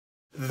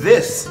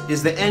This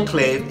is the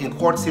Enclave in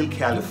Quartz Hill,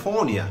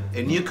 California,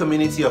 a new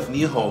community of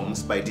new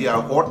homes by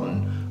D.R.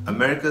 Horton,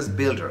 America's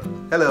builder.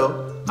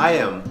 Hello, I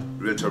am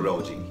Realtor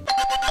ROGEE.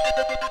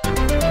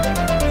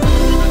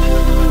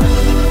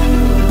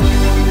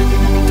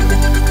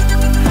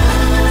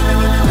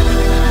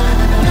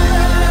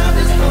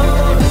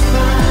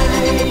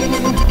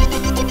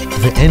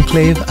 The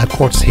Enclave at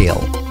Quartz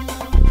Hill,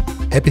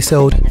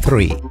 Episode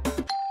 3.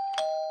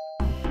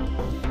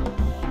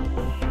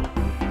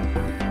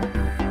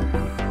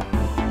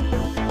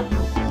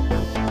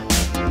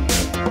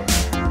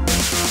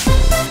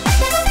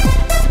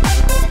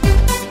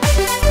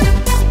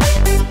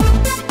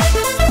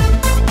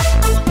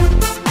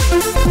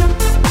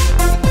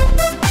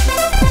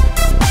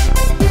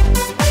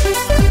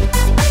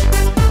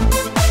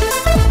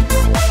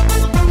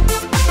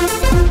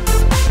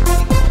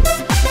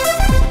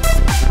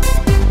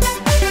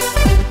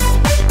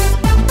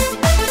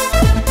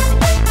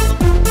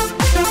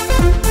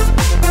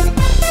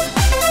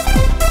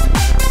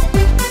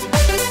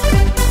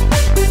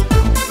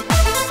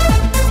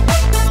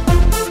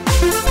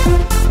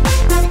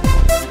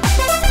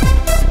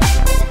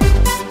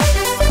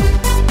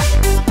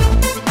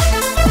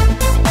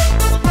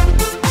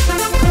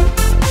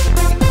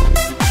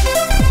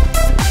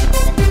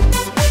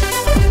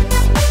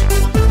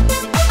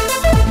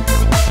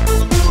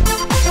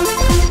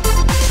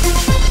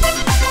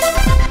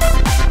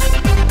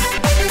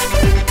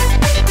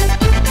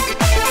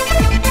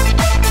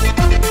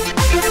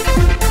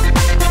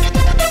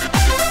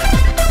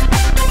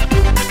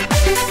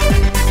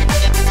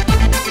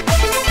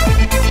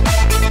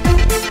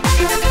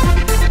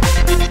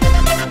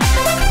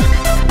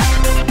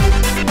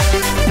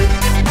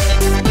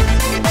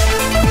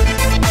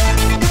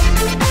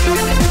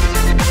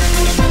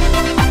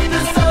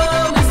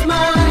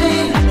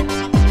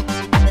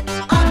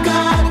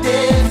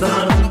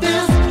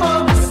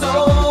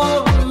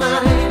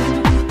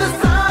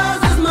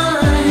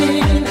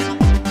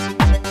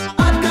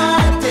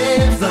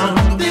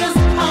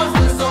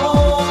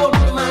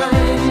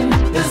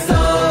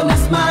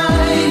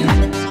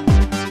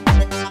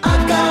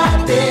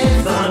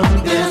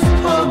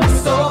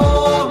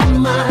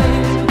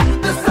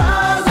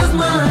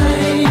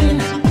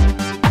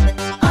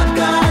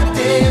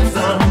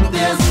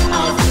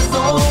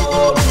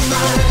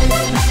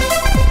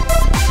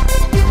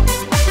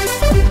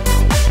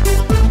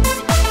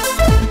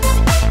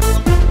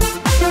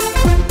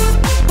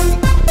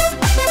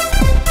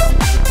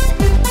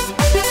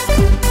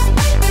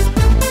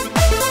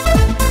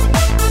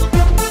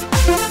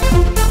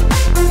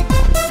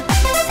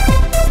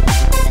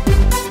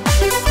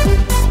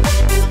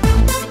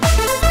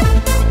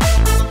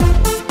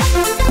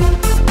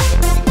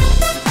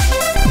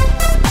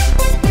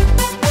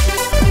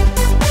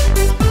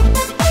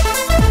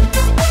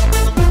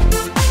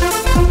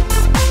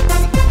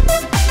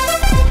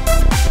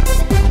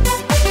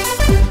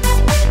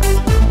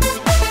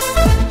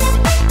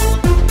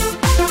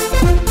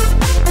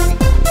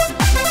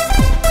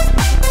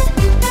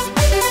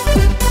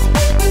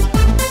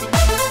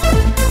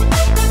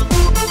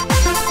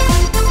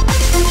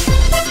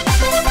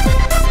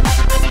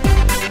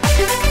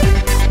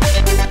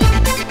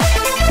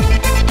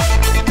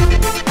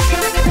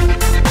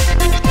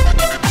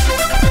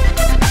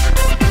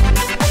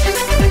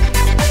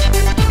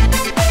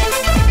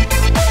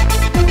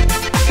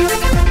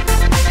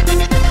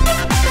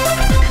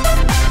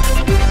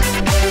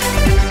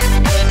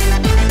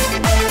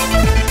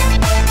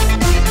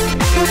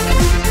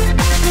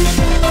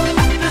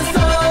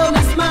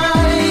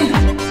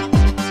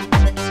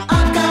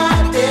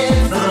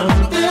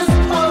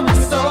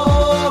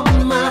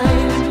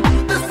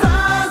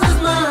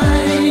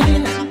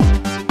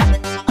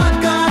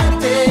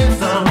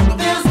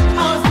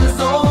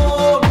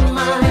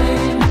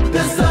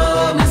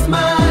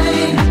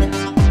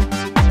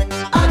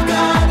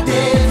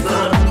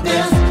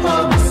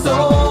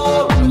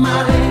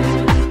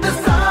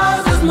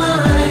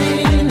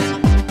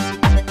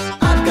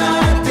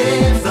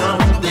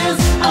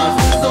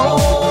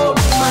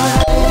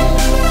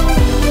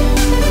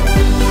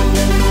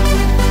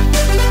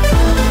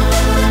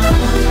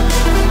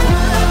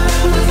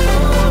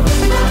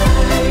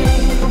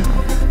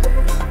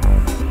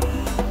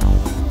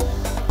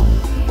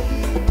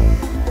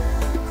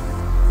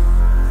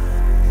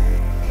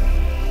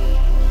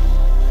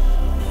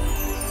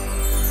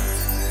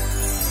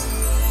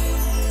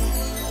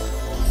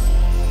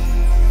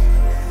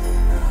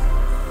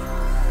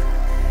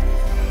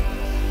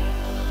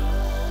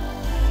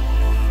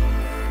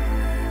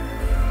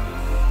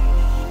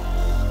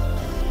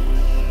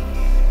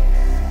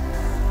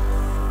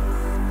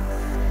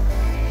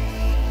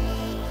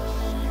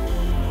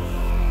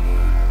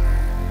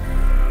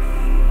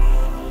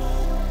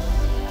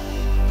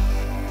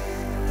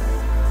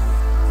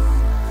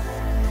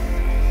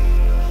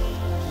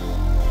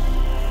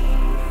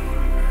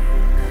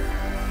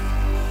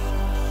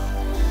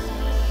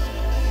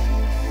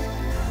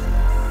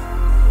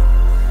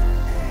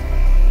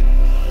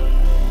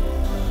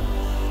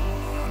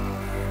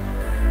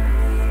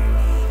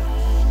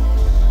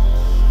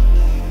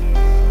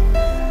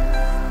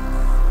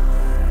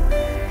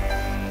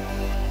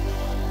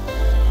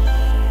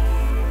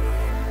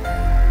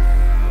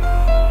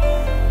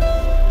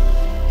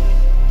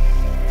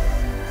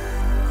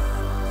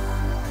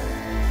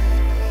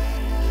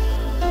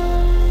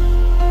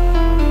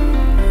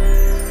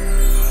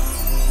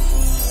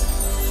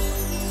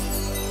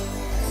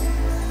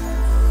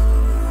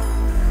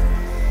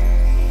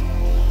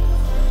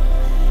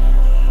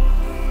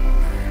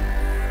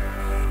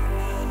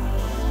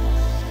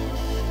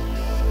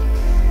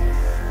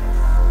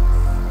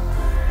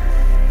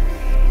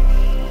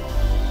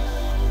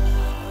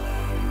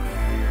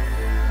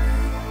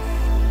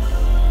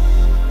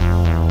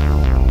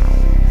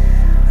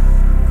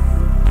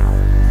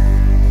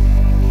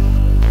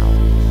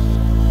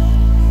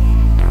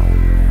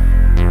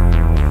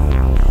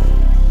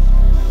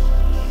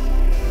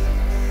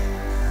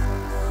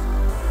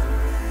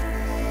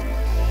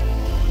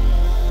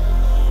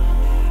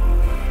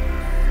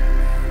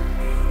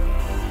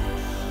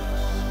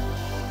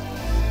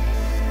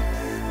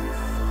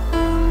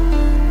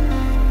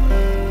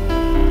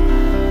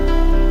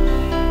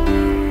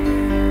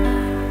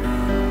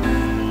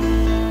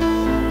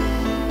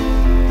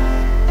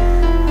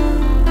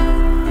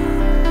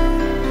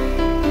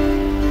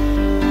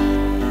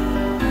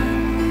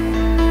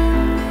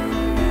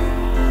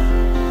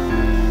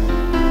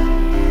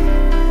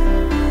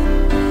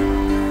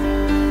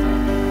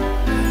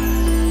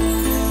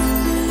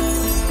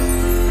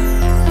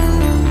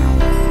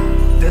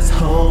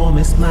 home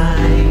is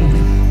mine.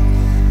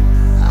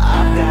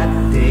 I've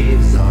got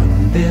dibs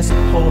on this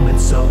home,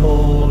 it's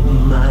all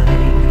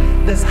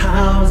mine. This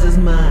house is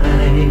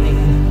mine.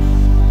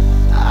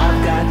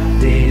 I've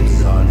got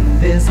dibs on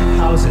this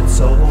house,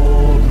 it's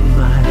all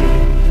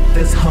mine.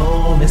 This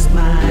home is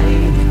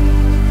mine.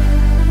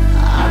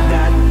 I've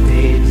got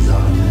dibs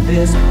on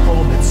this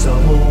home, it's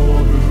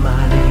all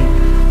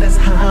mine. This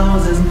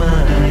house is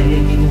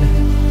mine.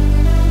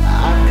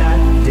 I've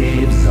got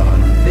dibs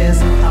on this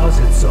house,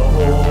 it's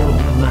all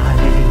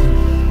mine.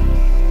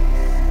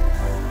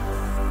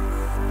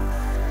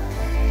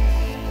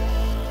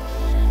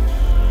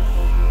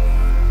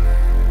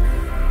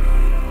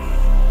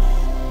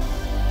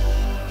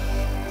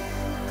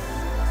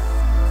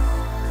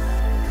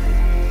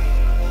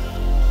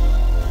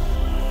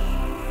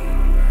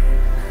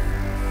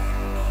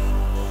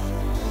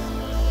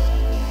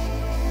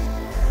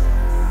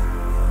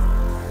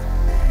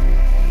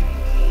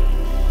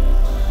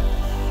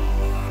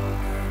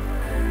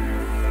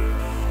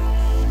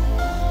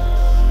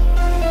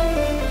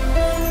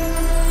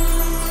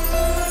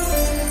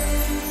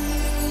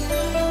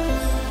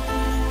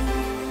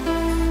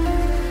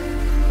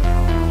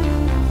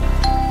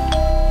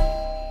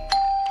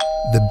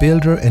 The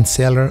builder and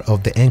seller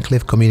of the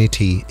Enclave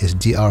community is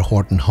DR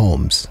Horton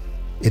Homes.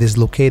 It is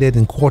located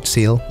in Quartz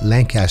Hill,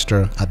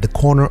 Lancaster, at the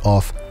corner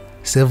of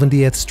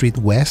 70th Street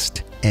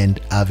West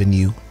and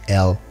Avenue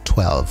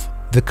L12.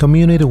 The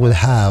community will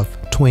have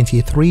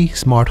 23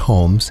 smart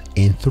homes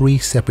in 3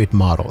 separate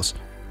models.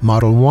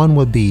 Model 1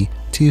 will be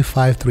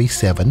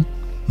 2537,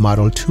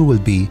 Model 2 will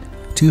be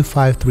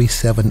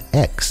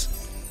 2537X,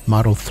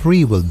 Model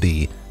 3 will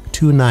be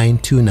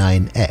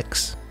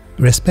 2929X.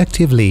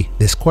 Respectively,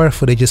 the square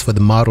footages for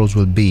the models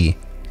will be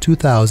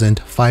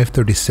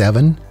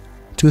 2,537,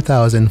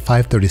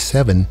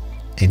 2,537,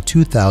 and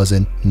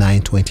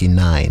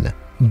 2,929.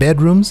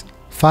 Bedrooms,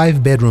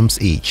 5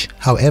 bedrooms each.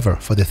 However,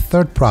 for the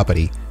third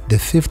property, the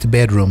 5th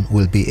bedroom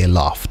will be a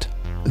loft.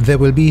 There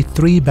will be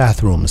 3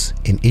 bathrooms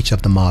in each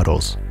of the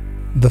models.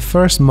 The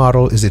first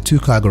model is a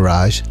 2-car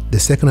garage, the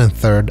second and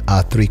third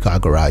are 3-car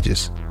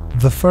garages.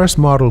 The first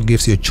model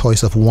gives you a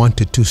choice of 1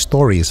 to 2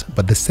 stories,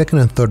 but the second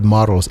and third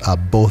models are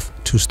both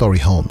 2-story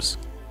homes.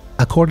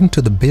 According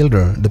to the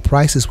builder, the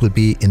prices will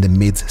be in the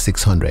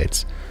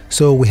mid-600s.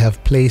 So we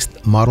have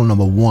placed model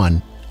number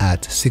 1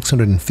 at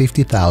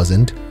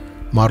 $650,000,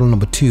 model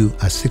number 2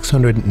 at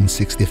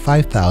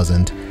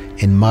 $665,000,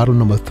 and model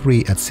number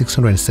 3 at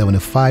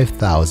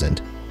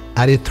 $675,000.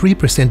 At a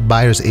 3%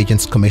 buyer's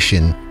agent's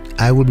commission,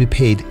 I will be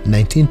paid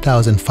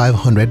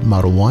 $19,500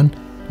 model 1,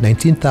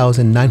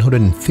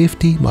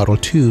 $19,950 Model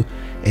 2,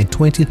 and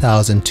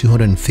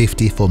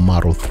 $20,250 for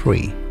Model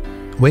 3.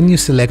 When you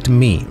select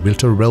me,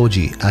 Realtor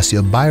ROGEE, as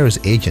your buyer's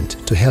agent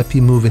to help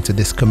you move into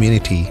this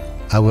community,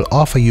 I will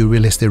offer you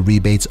real estate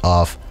rebates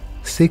of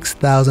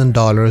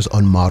 $6,000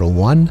 on Model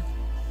 1,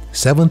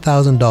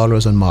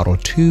 $7,000 on Model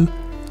 2,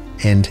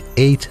 and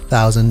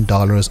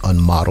 $8,000 on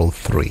Model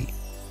 3.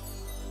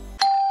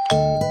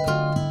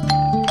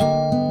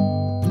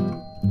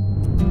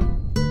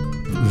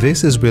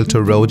 This is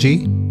Realtor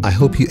ROGEE. I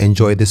hope you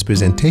enjoyed this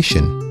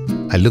presentation.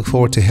 I look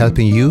forward to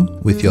helping you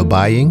with your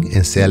buying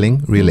and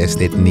selling real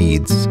estate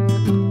needs.